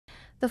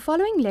The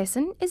following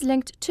lesson is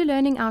linked to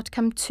Learning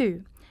Outcome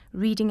 2,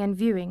 Reading and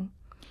Viewing.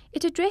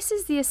 It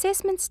addresses the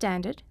assessment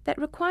standard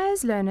that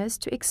requires learners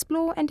to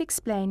explore and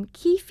explain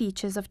key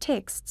features of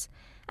texts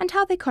and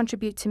how they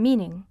contribute to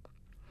meaning.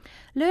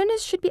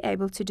 Learners should be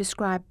able to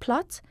describe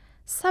plot,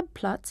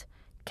 subplot,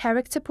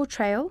 character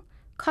portrayal,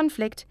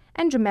 conflict,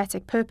 and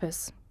dramatic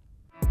purpose.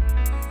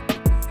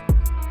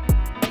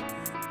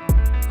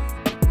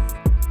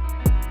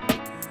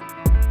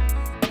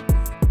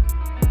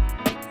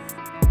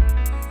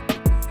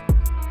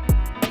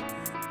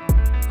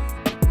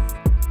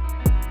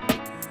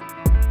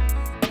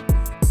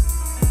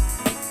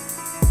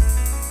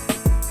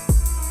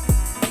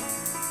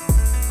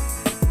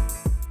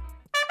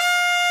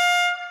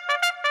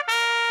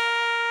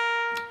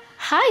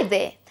 Hi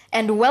there,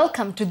 and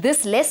welcome to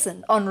this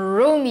lesson on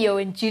Romeo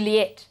and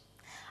Juliet.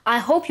 I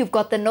hope you've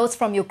got the notes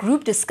from your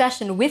group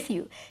discussion with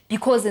you,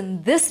 because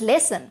in this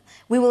lesson,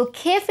 we will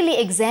carefully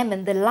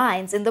examine the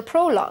lines in the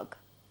prologue.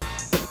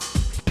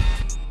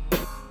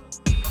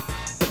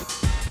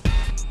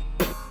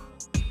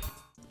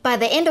 By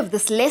the end of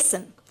this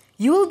lesson,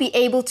 you will be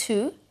able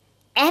to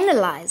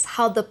analyze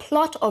how the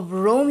plot of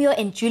Romeo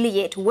and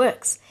Juliet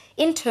works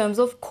in terms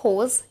of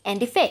cause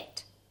and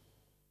effect.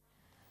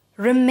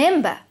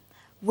 Remember,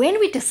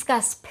 when we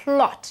discuss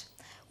plot,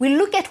 we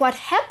look at what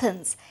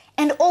happens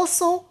and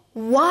also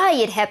why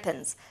it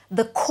happens,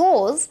 the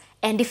cause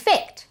and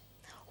effect.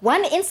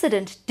 One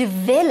incident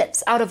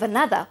develops out of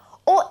another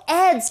or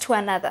adds to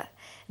another.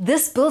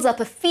 This builds up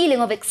a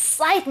feeling of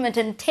excitement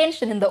and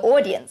tension in the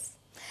audience.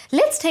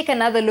 Let's take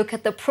another look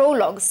at the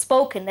prologue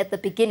spoken at the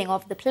beginning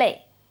of the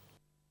play.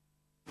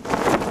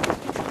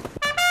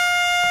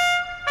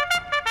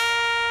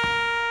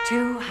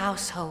 Two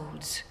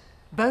households,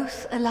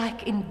 both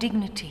alike in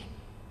dignity,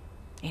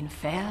 in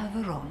fair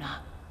Verona,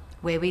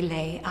 where we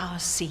lay our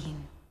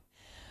scene.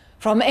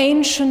 From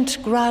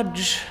ancient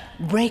grudge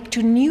break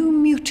to new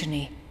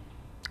mutiny,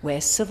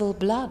 where civil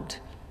blood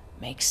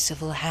makes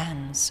civil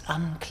hands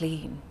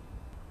unclean.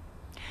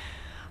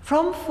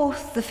 From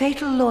forth the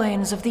fatal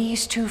loins of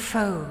these two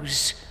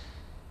foes,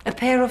 a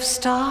pair of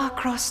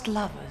star-crossed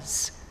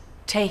lovers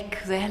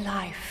take their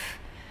life,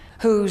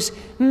 whose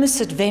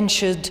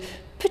misadventured,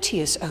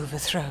 piteous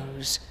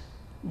overthrows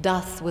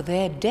doth with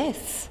their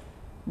death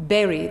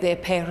bury their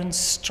parents'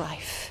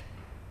 strife.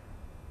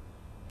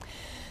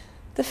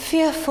 The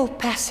fearful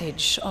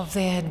passage of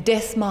their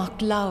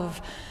death-marked love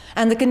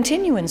and the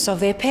continuance of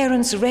their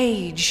parents'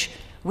 rage,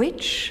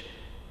 which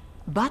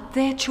but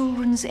their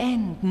children's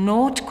end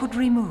naught could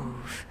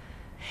remove,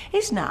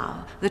 is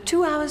now the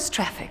 2 hours'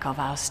 traffic of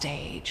our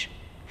stage,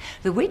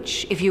 the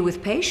which, if you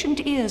with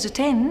patient ears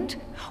attend,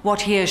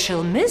 what here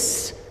shall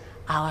miss,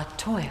 our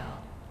toil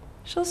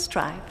shall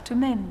strive to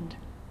mend.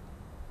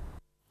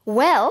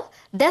 Well,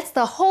 that's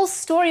the whole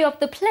story of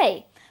the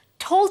play,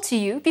 told to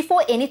you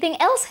before anything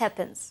else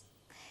happens.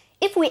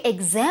 If we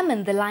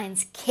examine the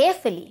lines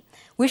carefully,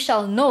 we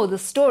shall know the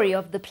story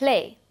of the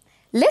play.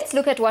 Let's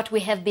look at what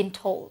we have been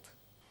told.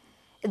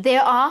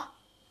 There are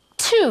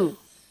two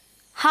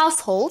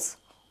households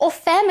or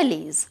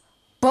families,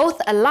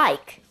 both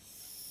alike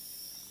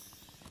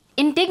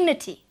in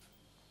dignity.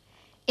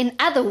 In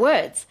other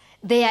words,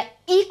 they are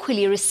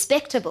equally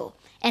respectable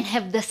and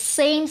have the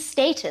same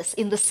status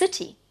in the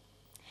city.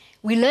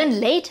 We learn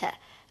later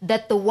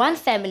that the one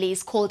family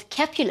is called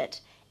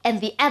Capulet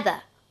and the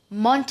other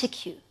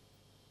Montague.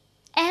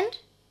 And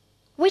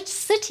which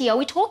city are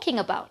we talking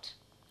about?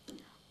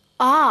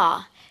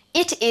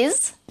 It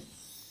is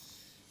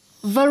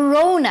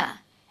Verona,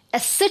 a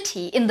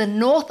city in the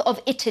north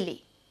of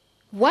Italy.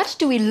 What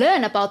do we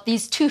learn about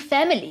these two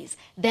families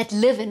that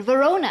live in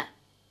Verona?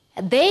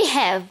 They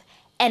have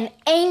an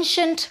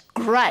ancient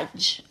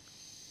grudge.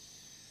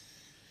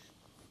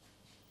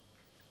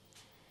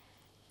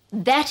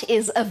 That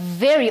is a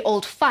very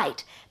old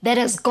fight that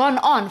has gone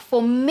on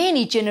for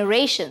many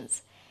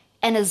generations.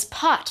 And as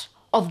part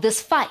of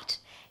this fight,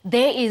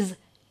 there is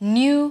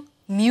new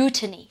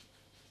mutiny.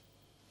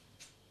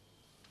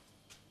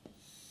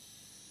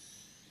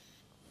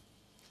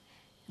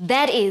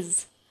 That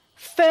is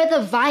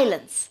further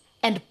violence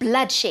and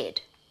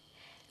bloodshed.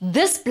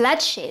 This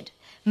bloodshed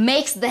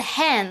makes the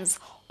hands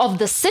of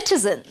the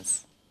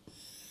citizens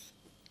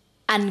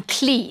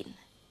unclean.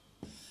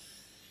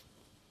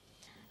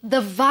 The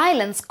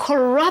violence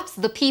corrupts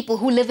the people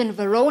who live in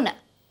Verona.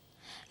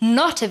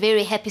 Not a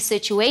very happy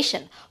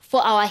situation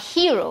for our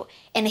hero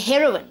and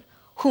heroine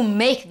who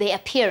make their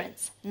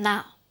appearance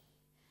now.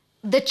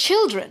 The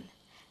children,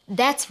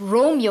 that's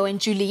Romeo and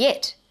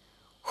Juliet,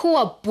 who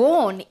are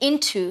born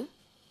into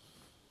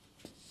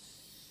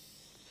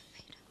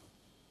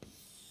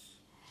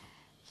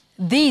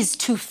these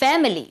two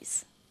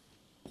families,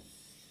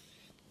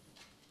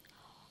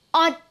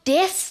 are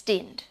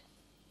destined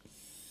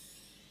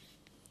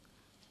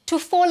to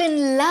fall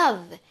in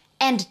love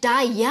and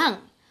die young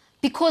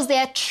because they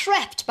are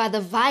trapped by the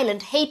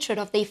violent hatred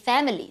of their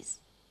families.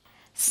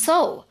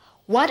 So,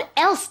 what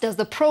else does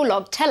the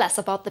prologue tell us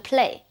about the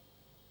play?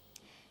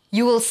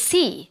 You will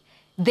see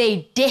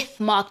their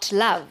death-marked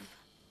love.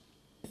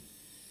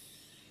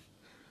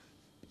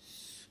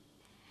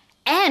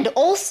 and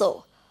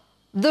also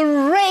the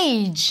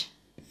rage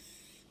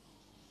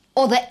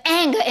or the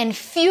anger and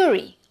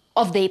fury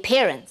of their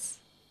parents.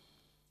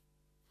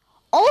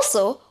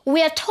 Also,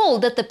 we are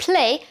told that the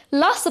play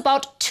lasts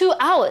about 2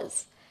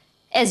 hours.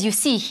 As you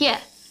see here,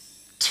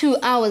 2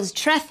 hours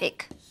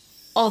traffic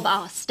of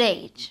our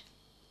stage.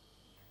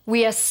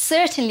 We are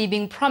certainly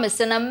being promised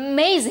an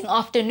amazing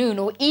afternoon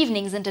or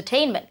evening's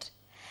entertainment.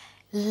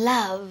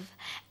 Love,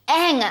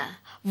 anger,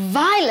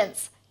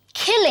 violence,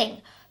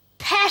 killing,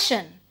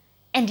 passion,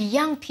 and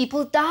young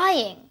people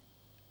dying.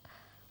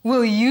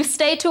 Will you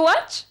stay to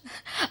watch?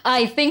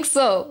 I think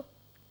so.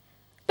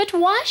 But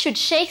why should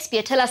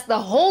Shakespeare tell us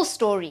the whole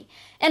story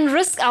and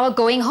risk our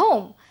going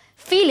home,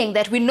 feeling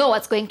that we know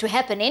what's going to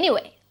happen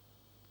anyway?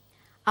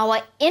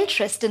 Our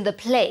interest in the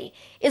play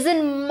is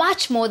in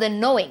much more than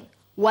knowing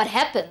what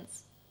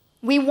happens.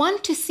 We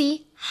want to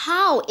see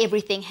how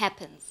everything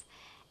happens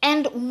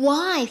and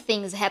why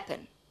things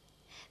happen.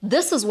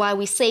 This is why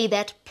we say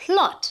that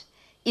plot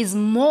is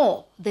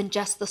more than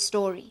just the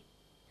story.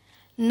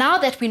 Now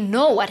that we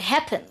know what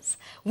happens,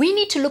 we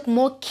need to look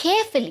more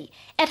carefully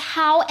at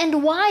how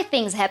and why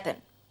things happen.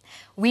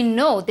 We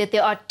know that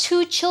there are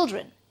 2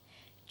 children,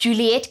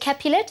 Juliet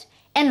Capulet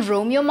and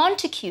Romeo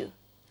Montague.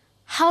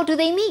 How do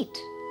they meet?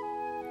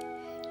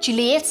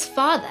 Juliet's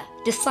father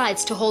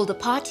decides to hold a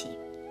party.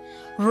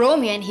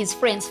 Romeo and his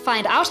friends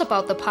find out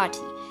about the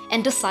party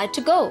and decide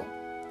to go.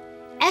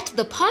 At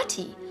the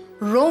party,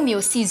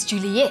 Romeo sees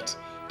Juliet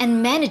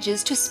and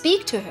manages to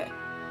speak to her.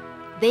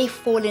 They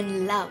fall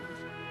in love.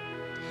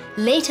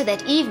 Later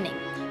that evening,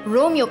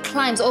 Romeo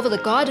climbs over the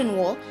garden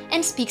wall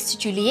and speaks to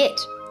Juliet.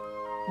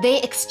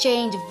 They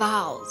exchange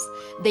vows.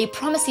 They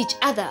promise each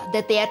other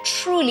that they are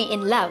truly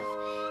in love,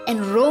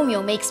 and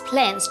Romeo makes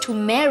plans to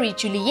marry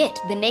Juliet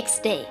the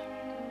next day.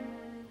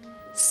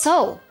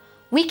 So,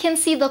 we can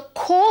see the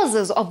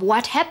causes of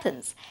what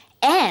happens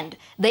and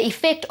the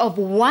effect of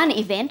one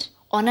event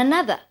on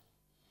another.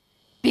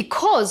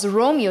 Because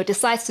Romeo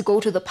decides to go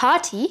to the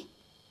party,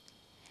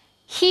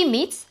 he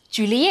meets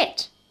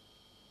Juliet.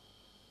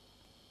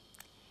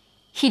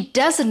 He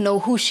doesn't know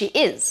who she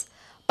is,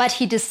 but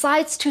he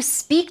decides to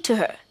speak to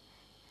her.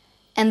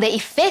 And the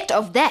effect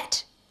of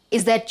that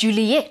is that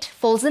Juliet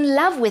falls in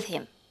love with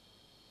him.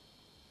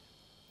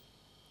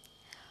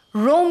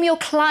 Romeo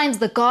climbs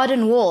the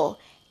garden wall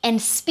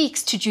and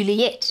speaks to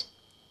Juliet.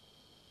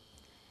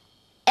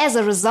 As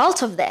a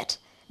result of that,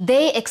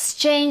 they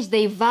exchange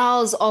their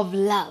vows of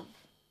love.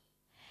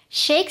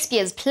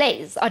 Shakespeare's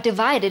plays are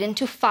divided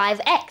into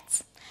 5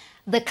 acts.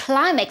 The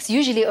climax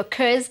usually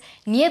occurs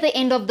near the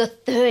end of the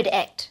 3rd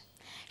act.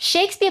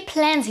 Shakespeare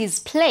plans his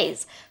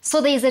plays so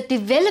there is a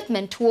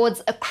development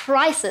towards a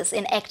crisis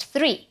in Act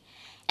 3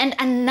 and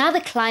another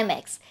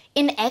climax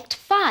in Act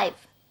 5.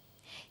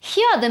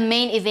 Here are the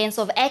main events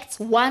of Acts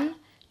 1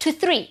 to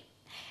 3.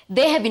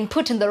 They have been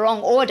put in the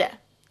wrong order.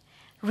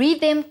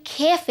 Read them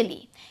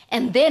carefully,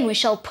 and then we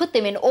shall put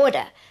them in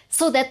order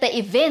so that the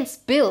events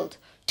build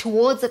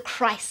towards a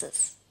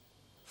crisis.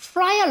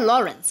 Friar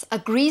Lawrence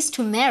agrees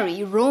to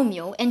marry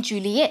Romeo and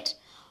Juliet,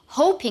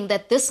 hoping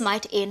that this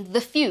might end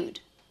the feud.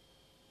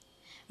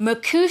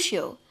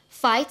 Mercutio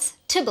fights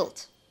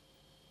Tybalt.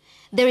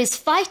 There is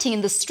fighting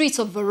in the streets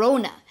of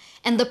Verona,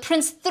 and the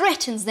prince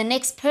threatens the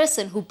next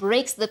person who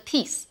breaks the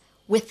peace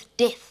with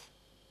death.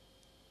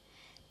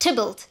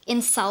 Tybalt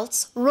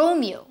insults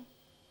Romeo.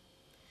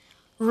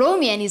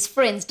 Romeo and his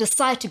friends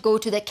decide to go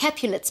to the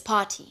Capulets'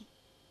 party.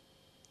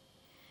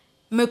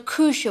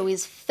 Mercutio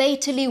is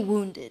fatally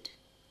wounded.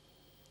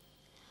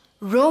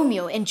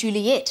 Romeo and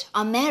Juliet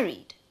are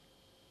married.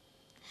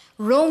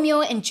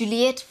 Romeo and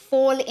Juliet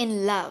fall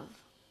in love.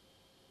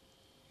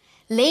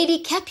 Lady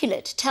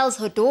Capulet tells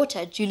her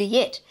daughter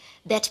Juliet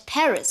that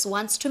Paris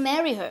wants to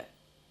marry her.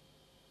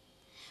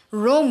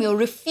 Romeo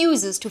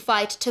refuses to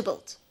fight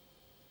Tybalt.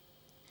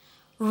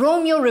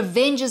 Romeo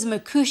revenges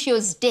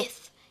Mercutio's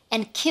death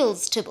and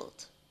kills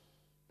Tybalt.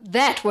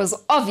 That was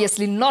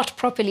obviously not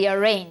properly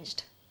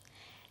arranged.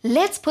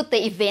 Let's put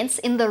the events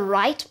in the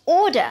right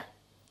order.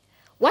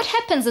 What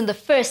happens in the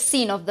first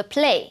scene of the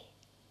play?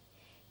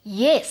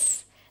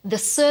 Yes, the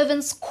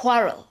servants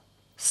quarrel.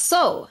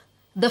 So,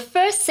 the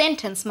first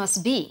sentence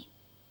must be,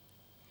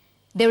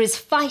 there is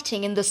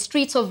fighting in the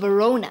streets of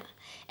Verona,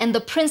 and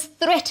the prince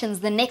threatens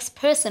the next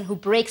person who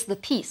breaks the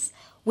peace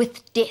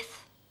with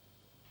death.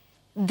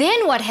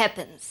 Then what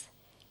happens?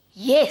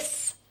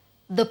 Yes,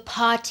 the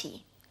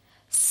party.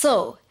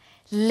 So,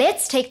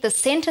 let's take the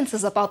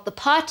sentences about the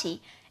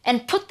party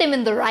and put them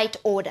in the right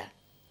order.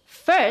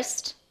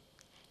 First,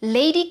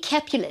 Lady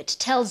Capulet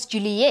tells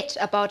Juliet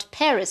about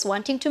Paris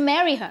wanting to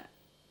marry her.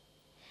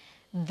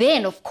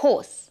 Then, of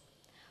course,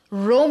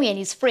 Romeo and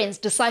his friends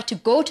decide to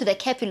go to the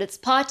Capulets'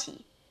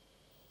 party,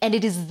 and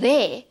it is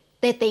there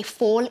that they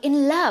fall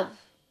in love.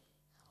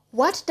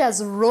 What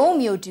does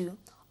Romeo do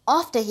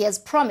after he has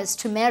promised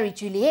to marry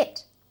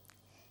Juliet?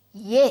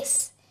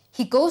 Yes,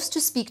 he goes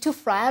to speak to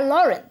Friar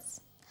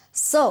Lawrence.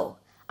 So,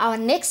 our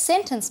next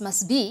sentence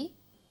must be,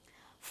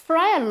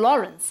 Friar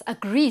Lawrence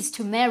agrees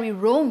to marry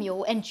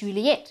Romeo and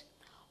Juliet,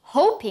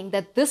 hoping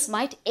that this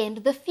might end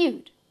the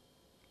feud.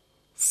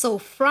 So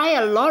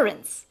Friar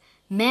Lawrence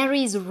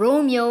marries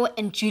Romeo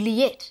and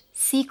Juliet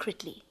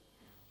secretly.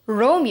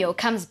 Romeo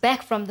comes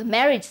back from the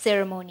marriage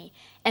ceremony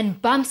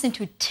and bumps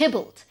into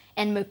Tybalt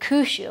and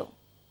Mercutio.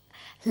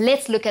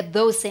 Let's look at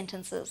those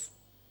sentences.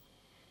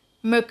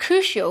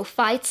 Mercutio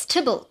fights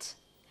Tybalt.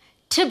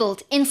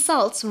 Tybalt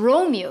insults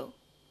Romeo.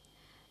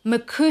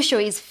 Mercutio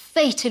is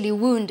fatally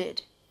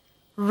wounded.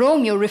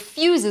 Romeo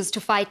refuses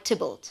to fight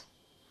Tybalt.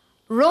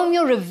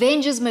 Romeo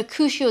revenges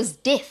Mercutio's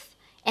death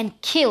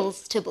and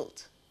kills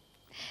Tybalt.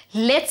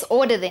 Let's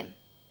order them.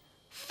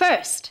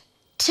 First,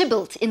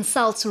 Tybalt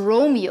insults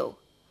Romeo,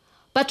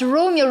 but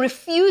Romeo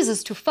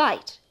refuses to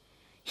fight.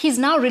 He's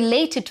now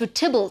related to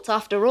Tybalt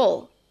after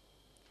all.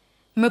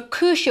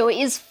 Mercutio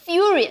is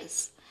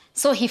furious,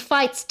 so he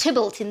fights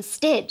Tybalt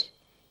instead,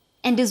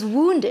 and is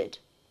wounded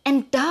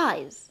and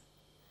dies.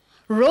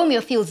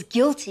 Romeo feels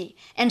guilty,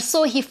 and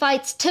so he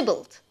fights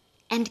Tybalt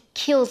and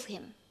kills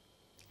him.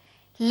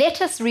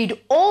 Let us read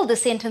all the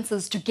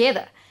sentences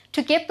together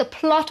to get the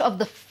plot of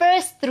the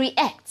first 3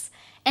 acts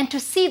and to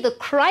see the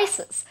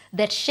crisis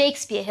that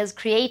Shakespeare has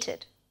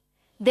created.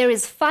 There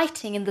is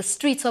fighting in the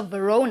streets of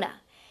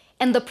Verona,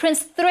 and the prince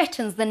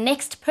threatens the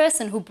next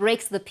person who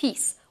breaks the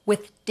peace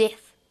with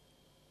death.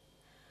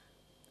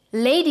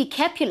 Lady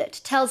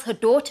Capulet tells her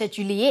daughter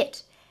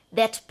Juliet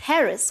that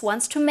Paris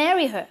wants to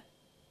marry her.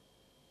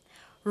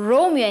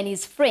 Romeo and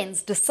his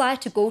friends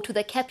decide to go to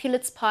the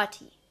Capulets'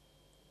 party.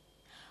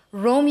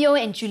 Romeo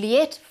and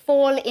Juliet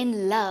fall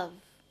in love.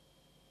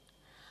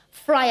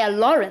 Friar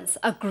Lawrence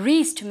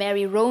agrees to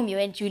marry Romeo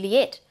and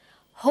Juliet,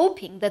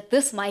 hoping that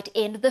this might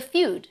end the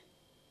feud.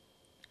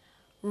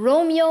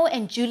 Romeo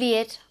and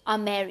Juliet are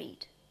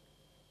married.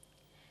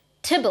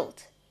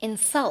 Tybalt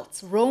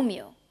insults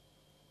Romeo.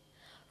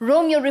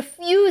 Romeo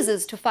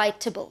refuses to fight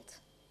Tybalt.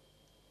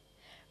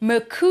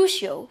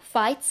 Mercutio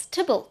fights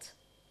Tybalt.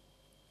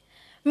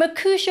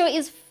 Mercutio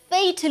is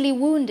fatally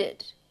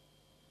wounded.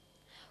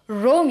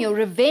 Romeo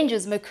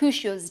revenges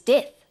Mercutio's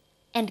death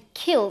and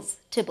kills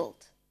Tybalt.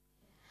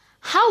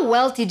 How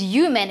well did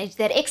you manage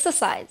that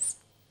exercise?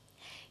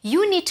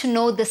 You need to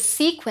know the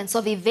sequence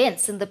of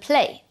events in the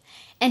play,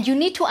 and you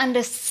need to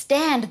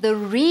understand the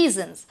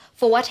reasons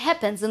for what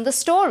happens in the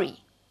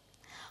story.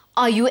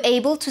 Are you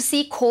able to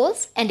see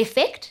cause and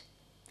effect?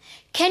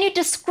 Can you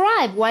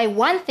describe why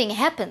one thing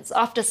happens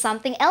after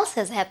something else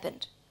has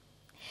happened?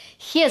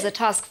 Here's a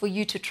task for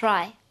you to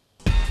try.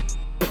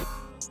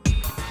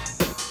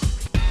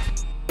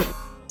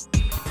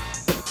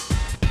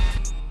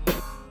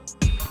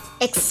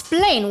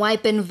 Explain why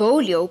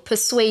Benvolio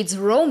persuades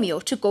Romeo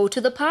to go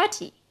to the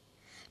party.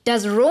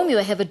 Does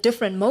Romeo have a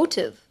different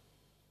motive?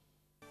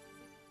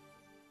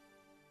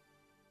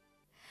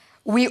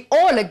 We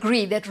all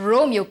agree that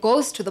Romeo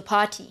goes to the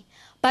party,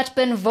 but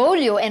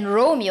Benvolio and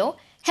Romeo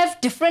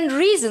have different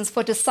reasons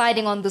for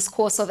deciding on this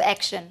course of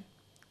action.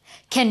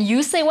 Can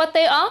you say what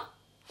they are?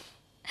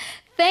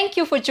 Thank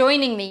you for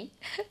joining me.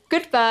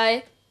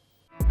 Goodbye.